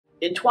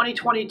In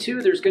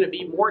 2022, there's going to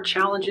be more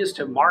challenges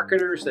to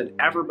marketers than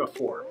ever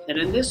before. And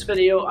in this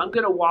video, I'm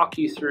going to walk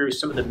you through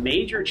some of the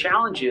major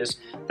challenges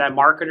that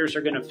marketers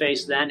are going to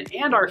face then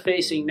and are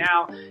facing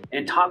now,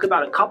 and talk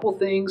about a couple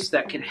things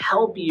that can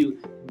help you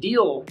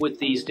deal with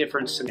these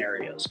different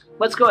scenarios.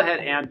 Let's go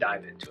ahead and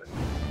dive into it.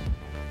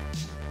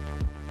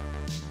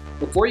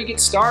 Before you get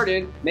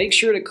started, make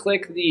sure to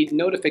click the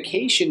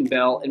notification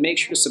bell and make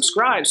sure to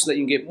subscribe so that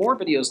you can get more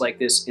videos like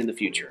this in the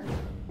future.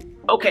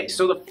 Okay,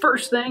 so the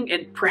first thing,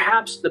 and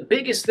perhaps the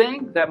biggest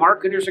thing that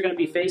marketers are going to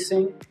be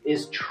facing,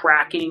 is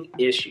tracking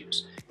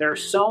issues. There are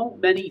so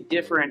many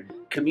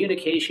different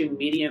communication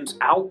mediums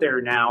out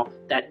there now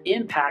that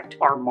impact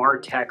our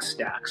MarTech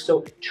stack.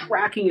 So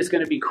tracking is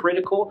going to be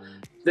critical.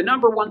 The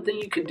number one thing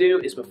you can do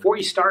is, before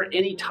you start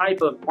any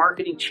type of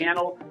marketing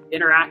channel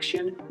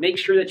interaction, make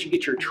sure that you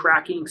get your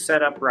tracking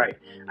set up right.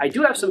 I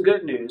do have some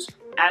good news.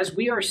 As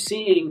we are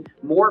seeing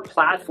more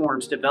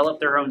platforms develop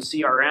their own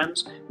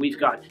CRMs, we've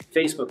got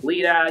Facebook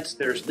lead ads,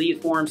 there's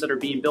lead forms that are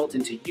being built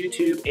into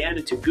YouTube and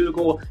into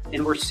Google,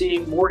 and we're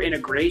seeing more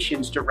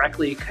integrations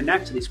directly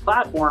connect to these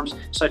platforms,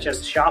 such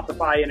as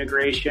Shopify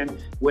integration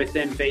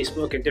within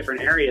Facebook and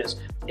different areas.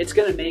 It's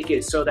going to make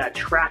it so that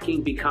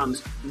tracking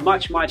becomes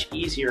much, much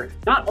easier,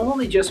 not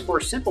only just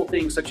for simple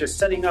things such as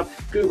setting up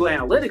Google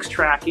Analytics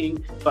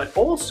tracking, but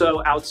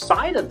also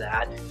outside of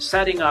that,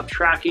 setting up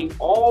tracking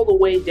all the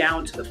way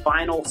down to the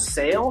final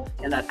sale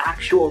and that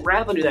actual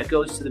revenue that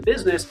goes to the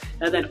business,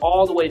 and then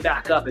all the way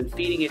back up and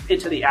feeding it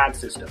into the ad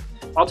system.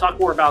 I'll talk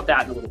more about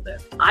that in a little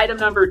bit. Item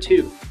number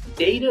 2.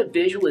 Data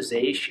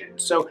visualization.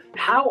 So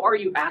how are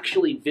you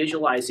actually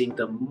visualizing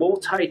the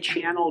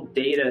multi-channel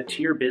data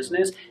to your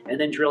business, and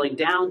then drilling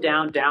down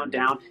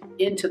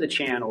into the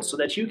channels so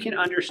that you can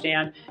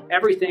understand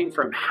everything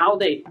from how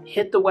they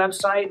hit the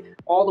website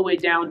all the way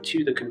down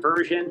to the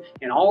conversion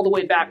and all the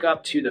way back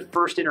up to the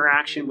first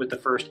interaction with the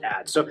first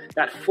ad. So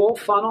that full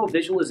funnel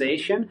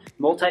visualization,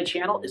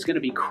 multi-channel, is going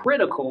to be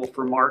critical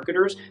for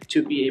marketers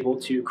to be able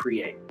to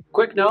create.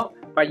 Quick note,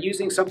 by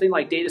using something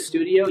like Data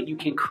Studio, you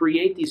can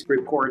create these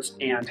reports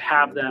and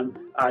have them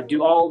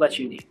do all that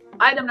you need.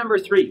 Item number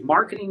 3,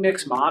 marketing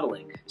mix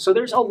modeling. So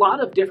there's a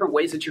lot of different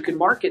ways that you can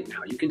market now.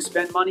 You can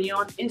spend money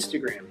on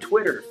Instagram,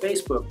 Twitter,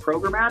 Facebook,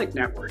 programmatic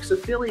networks,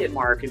 affiliate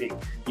marketing.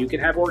 You can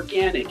have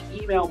organic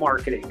email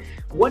marketing.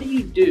 What do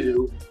you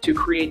do to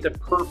create the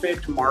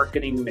perfect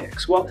marketing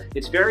mix? Well,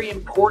 it's very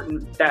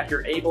important that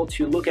you're able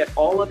to look at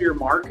all of your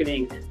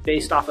marketing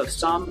based off of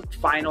some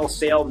final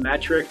sale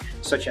metric,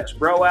 such as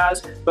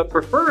ROAS, but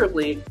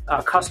preferably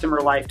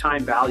customer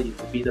lifetime value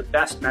would be the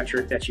best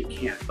metric that you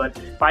can. But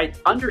by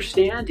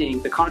understanding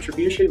the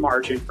contribution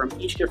margin from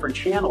each different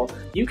channel,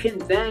 you can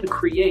then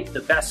create the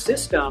best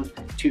system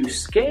to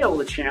scale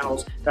the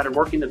channels that are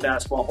working the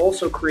best, while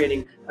also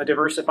creating a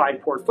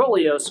diversified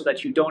portfolio so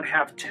that you don't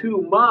have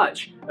too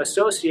much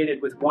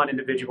associated with one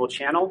individual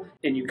channel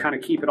and you kind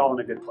of keep it all in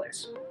a good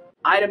place.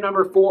 Item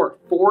number 4,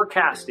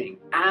 forecasting.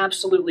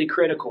 Absolutely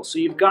critical. So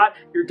you've got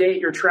your data,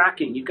 your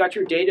tracking, you've got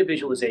your data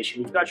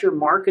visualization, you've got your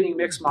marketing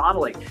mix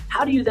modeling.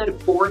 How do you then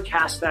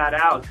forecast that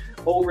out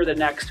over the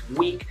next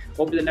week,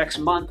 over the next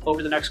month,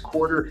 over the next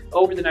quarter,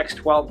 over the next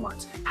 12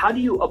 months? How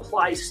do you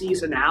apply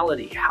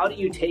seasonality? How do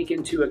you take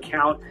into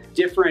account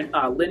different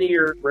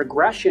linear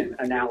regression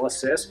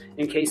analysis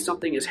in case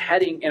something is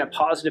heading in a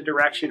positive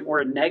direction or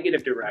a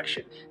negative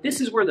direction?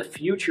 This is where the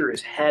future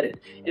is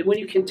headed. And when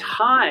you can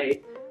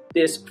tie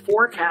this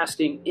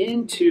forecasting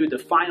into the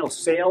final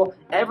sale,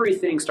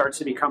 everything starts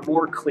to become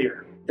more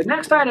clear. The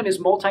next item is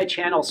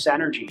multi-channel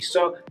synergy.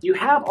 So you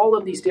have all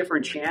of these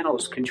different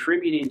channels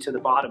contributing to the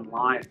bottom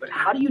line, but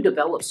how do you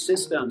develop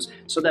systems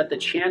so that the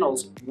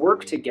channels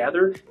work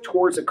together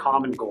towards a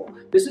common goal?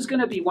 This is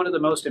going to be one of the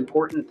most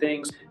important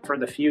things for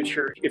the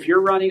future. If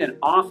you're running an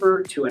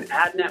offer to an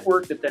ad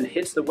network that then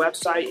hits the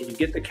website and you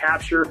get the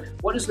capture,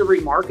 what does the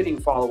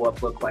remarketing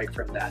follow-up look like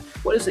from that?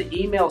 What does the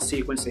email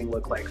sequencing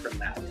look like from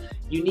that?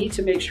 You need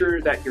to make sure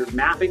that you're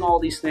mapping all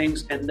these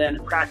things and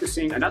then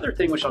practicing another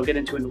thing, which I'll get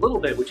into in a little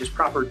bit, which is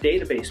proper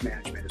database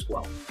management as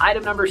well.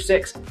 Item number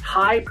 6,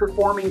 high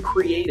performing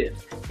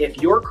creative. If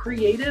your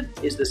creative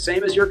is the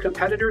same as your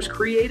competitor's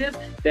creative,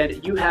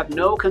 then you have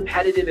no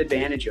competitive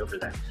advantage over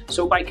them.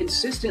 So by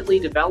consistently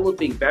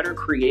developing better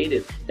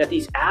creative that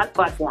these ad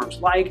platforms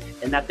like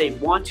and that they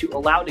want to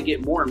allow to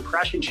get more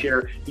impression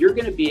share, you're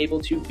going to be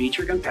able to beat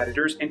your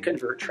competitors and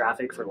convert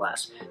traffic for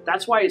less.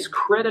 That's why it's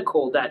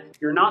critical that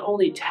you're not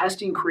only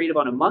testing creative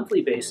on a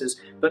monthly basis,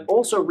 but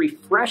also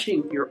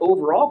refreshing your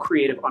overall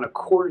creative on a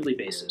quarterly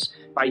basis.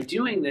 By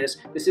doing this,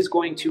 this is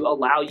going to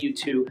allow you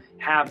to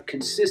have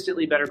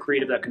consistently better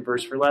creative that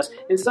converts for less.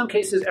 In some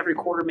cases, every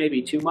quarter may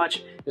be too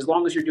much. As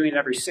long as you're doing it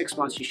every 6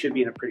 months, you should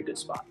be in a pretty good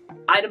spot.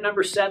 Item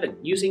number 7,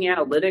 using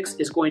analytics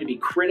is going to be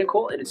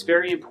critical, and it's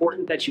very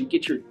important that you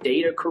get your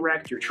data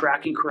correct, your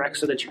tracking correct,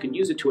 so that you can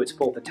use it to its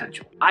full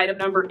potential. Item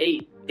number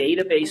 8,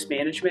 Database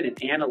management and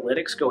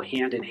analytics go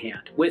hand in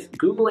hand. With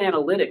Google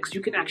Analytics,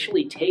 you can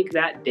actually take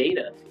that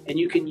data and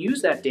you can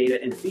use that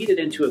data and feed it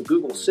into a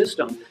Google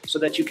system so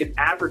that you can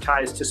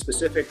advertise to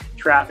specific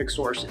traffic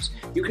sources.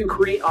 You can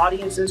create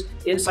audiences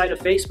inside of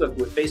Facebook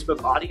with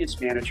Facebook Audience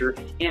Manager.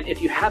 And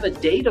if you have a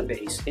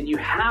database and you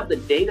have the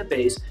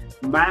database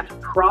mapped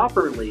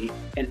properly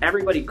and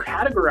everybody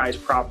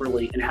categorized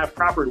properly and have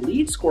proper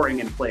lead scoring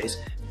in place,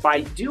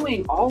 by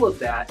doing all of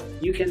that,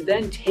 you can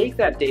then take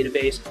that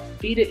database,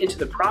 feed it into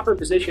the proper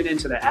position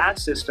into the ad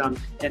system,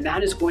 and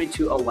that is going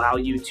to allow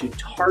you to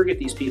target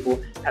these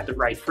people at the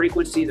right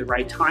frequency, the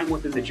right time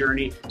within the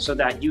journey, so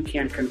that you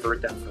can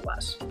convert them for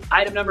less.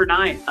 Item number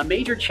 9, a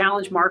major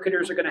challenge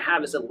marketers are going to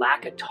have is a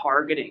lack of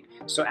targeting.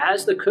 So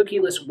as the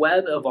cookieless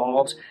web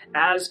evolves,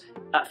 as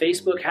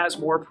Facebook has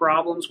more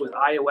problems with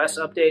iOS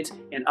updates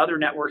and other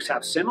networks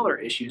have similar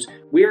issues,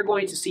 we are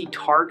going to see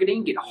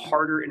targeting get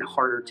harder and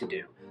harder to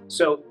do.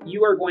 So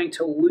you are going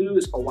to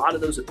lose a lot of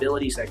those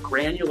abilities, that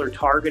granular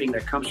targeting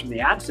that comes from the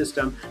ad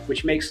system,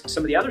 which makes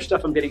some of the other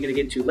stuff I'm going to get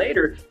into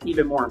later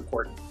even more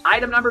important.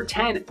 Item number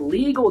 10,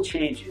 legal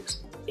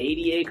changes.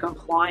 ADA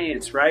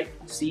compliance, right?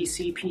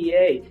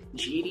 CCPA,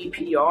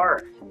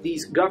 GDPR.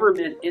 These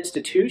government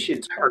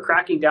institutions are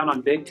cracking down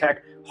on big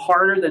tech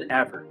harder than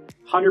ever.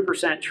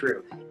 100%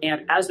 true.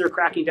 And as they're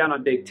cracking down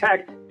on big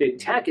tech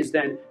is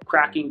then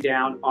cracking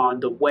down on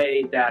the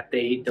way that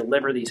they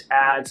deliver these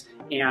ads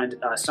and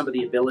some of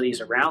the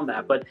abilities around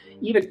that. But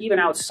even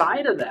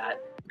outside of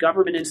that,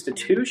 government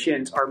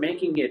institutions are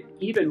making it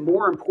even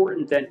more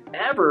important than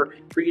ever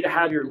for you to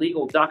have your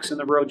legal ducks in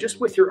the row just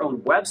with your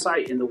own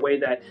website, in the way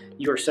that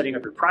you're setting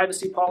up your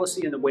privacy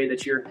policy and the way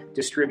that you're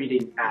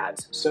distributing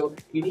ads. So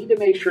you need to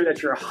make sure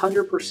that you're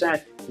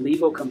 100%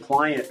 legal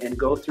compliant and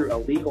go through a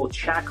legal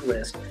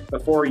checklist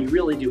before you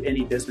really do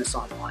any business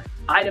online.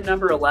 Item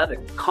number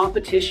 11,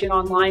 competition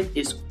online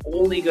is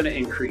only going to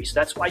increase.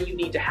 That's why you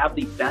need to have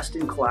the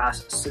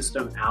best-in-class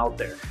system out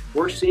there.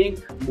 We're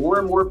seeing more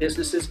and more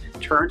businesses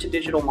turn to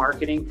digital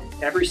marketing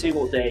every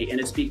single day, and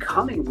it's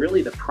becoming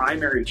really the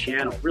primary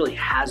channel, really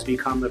has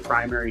become the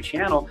primary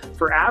channel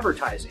for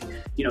advertising.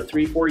 You know,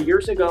 3-4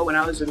 years ago when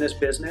I was in this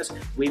business,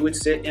 we would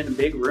sit in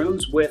big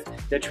rooms with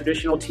the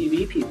traditional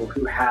TV people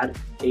who had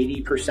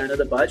 80% of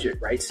the budget,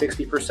 right?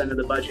 60% of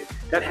the budget.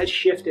 That has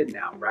shifted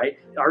now, right?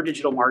 Our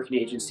digital marketing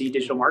agencies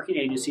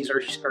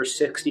are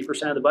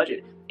 60% of the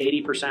budget,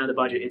 80% of the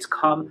budget. It's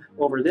come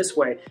over this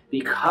way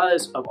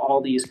because of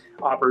all these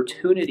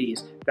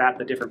opportunities that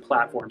the different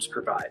platforms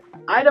provide.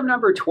 Item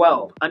number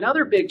 12,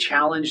 another big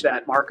challenge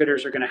that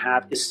marketers are going to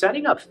have is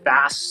setting up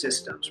fast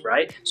systems,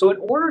 right? So in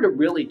order to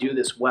really do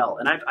this well,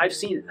 and I've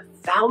seen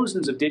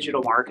thousands of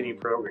digital marketing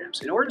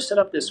programs, in order to set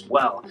up this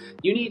well,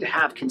 you need to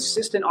have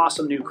consistent,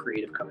 awesome new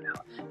creative coming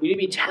out. You need to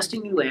be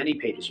testing new landing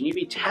pages. You need to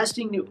be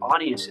testing new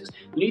audiences.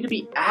 You need to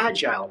be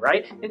agile,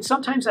 right? And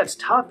sometimes that's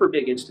tough for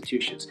big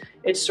institutions.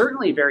 It's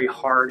certainly very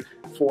hard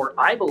for,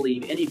 I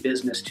believe, any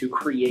business to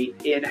create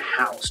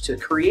in-house, to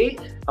create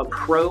a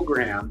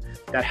program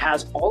that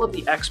has all of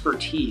the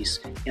expertise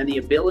and the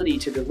ability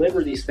to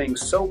deliver these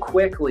things so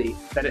quickly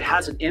that it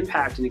has an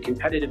impact and a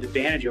competitive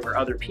advantage over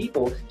other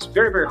people. It's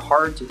very, very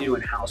hard to do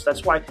in-house.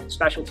 That's why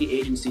specialty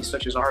agencies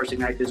such as ours,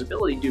 Ignite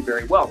Visibility, do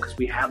very well, because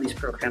we have these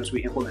programs,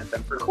 we implement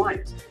them for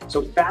clients.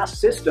 So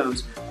fast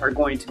systems are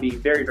going to be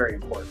very, very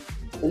important.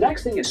 The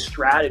next thing is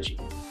strategy.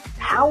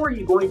 How are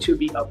you going to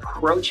be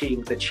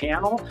approaching the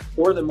channel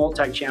or the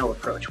multi-channel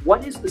approach?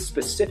 What is the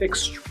specific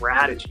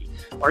strategy?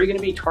 Are you going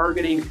to be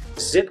targeting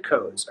zip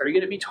codes? Are you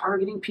going to be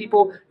targeting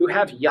people who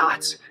have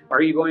yachts?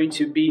 Are you going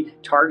to be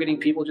targeting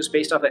people just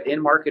based off an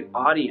in-market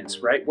audience,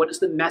 right? What is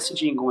the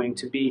messaging going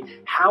to be?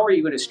 How are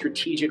you going to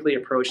strategically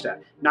approach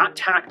that? Not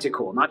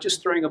tactical, not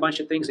just throwing a bunch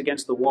of things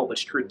against the wall, but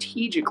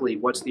strategically,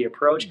 what's the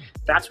approach?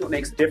 That's what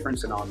makes the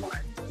difference in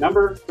online.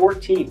 Number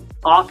 14,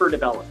 offer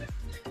development.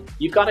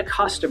 You've got a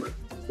customer.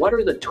 What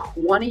are the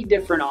 20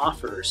 different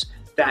offers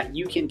that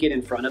you can get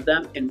in front of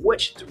them, and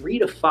which 3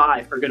 to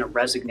 5 are going to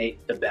resonate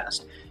the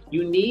best?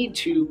 You need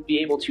to be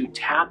able to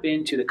tap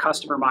into the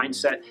customer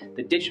mindset,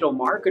 the digital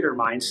marketer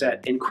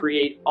mindset, and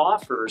create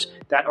offers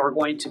that are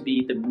going to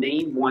be the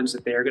main ones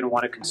that they're going to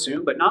want to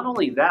consume. But not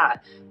only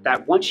that,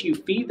 that once you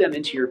feed them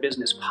into your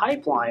business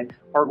pipeline,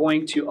 are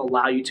going to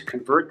allow you to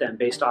convert them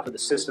based off of the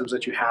systems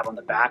that you have on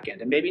the back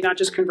end. And maybe not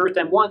just convert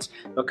them once,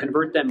 but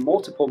convert them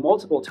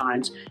multiple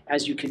times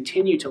as you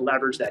continue to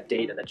leverage that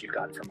data that you've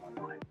gotten from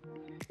online.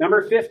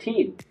 Number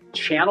 15,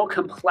 channel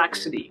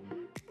complexity.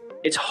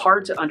 It's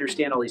hard to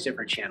understand all these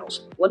different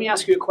channels. Let me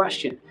ask you a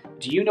question.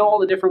 Do you know all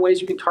the different ways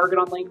you can target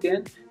on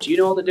LinkedIn? Do you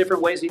know all the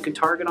different ways that you can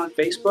target on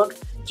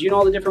Facebook? Do you know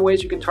all the different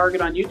ways you can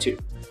target on YouTube?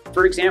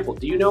 For example,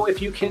 do you know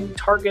if you can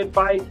target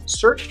by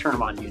search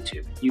term on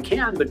YouTube? You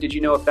can, but did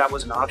you know if that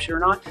was an option or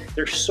not?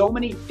 There's so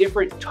many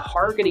different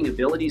targeting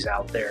abilities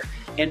out there.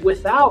 And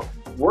without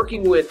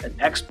working with an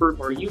expert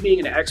or you being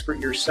an expert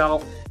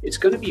yourself, it's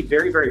going to be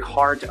very, very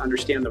hard to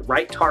understand the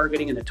right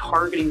targeting and the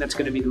targeting that's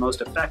going to be the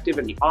most effective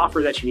and the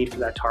offer that you need for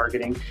that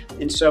targeting.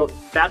 And so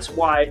that's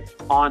why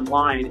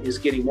online is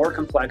getting more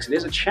complex. It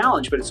is a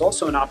challenge, but it's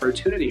also an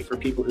opportunity for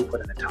people who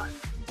put in the time.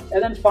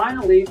 And then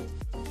finally,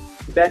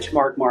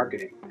 benchmark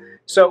marketing.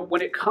 So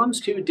when it comes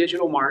to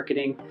digital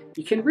marketing,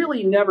 you can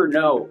really never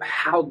know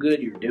how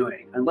good you're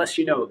doing unless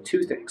you know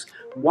two things.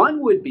 One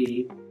would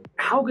be,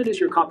 how good is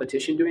your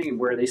competition doing and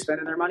where are they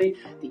spending their money?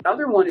 The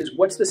other one is,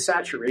 what's the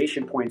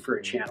saturation point for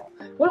a channel?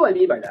 What do I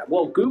mean by that?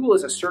 Well, Google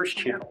is a search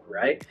channel,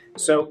 right?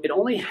 So it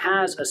only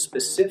has a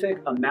specific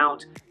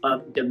amount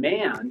of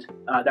demand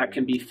that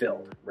can be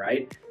filled,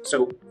 right?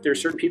 So there's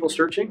certain people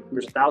searching,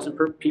 there's 1,000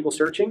 people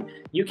searching.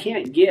 You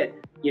can't get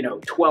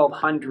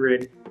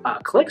 1,200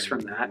 clicks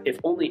from that if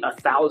only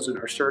 1,000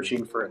 are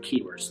searching for a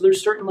keyword. So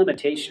there's certain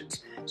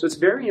limitations. So it's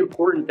very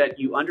important that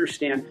you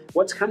understand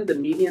what's kind of the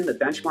median, the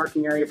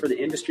benchmarking area for the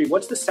industry.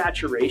 What's the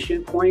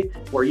saturation point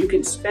where you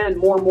can spend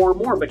more,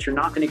 but you're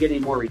not going to get any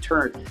more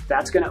return.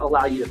 That's going to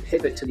allow you to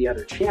pivot to the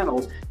other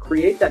channels,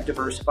 create that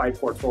diversified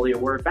portfolio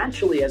where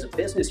eventually as a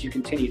business you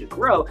continue to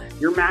grow,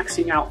 you're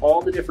maxing out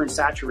all the different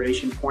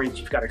saturation points.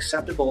 You've got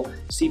acceptable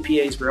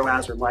CPAs,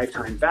 ROAS, or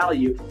lifetime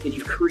value, and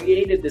you've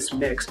created this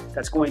mix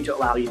that's going to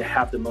allow you to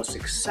have the most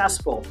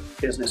successful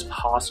business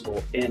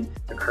possible in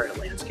the current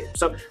landscape.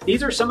 So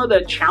these are some of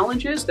the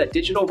challenges that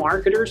digital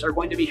marketers are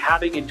going to be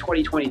having in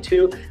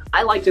 2022.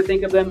 I like to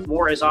think of them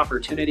more as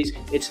opportunities.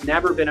 It's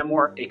never been a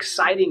more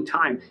exciting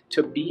time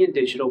to be in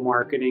digital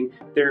marketing.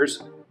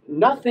 There's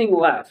nothing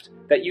left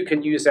that you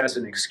can use as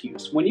an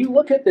excuse. When you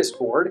look at this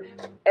board,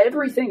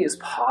 everything is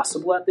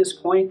possible at this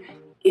point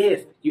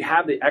if you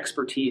have the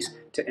expertise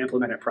to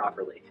implement it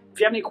properly. If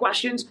you have any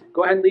questions,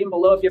 go ahead and leave them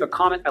below. If you have a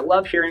comment, I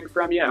love hearing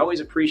from you. I always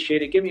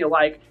appreciate it. Give me a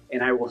like,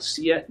 and I will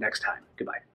see you next time. Goodbye.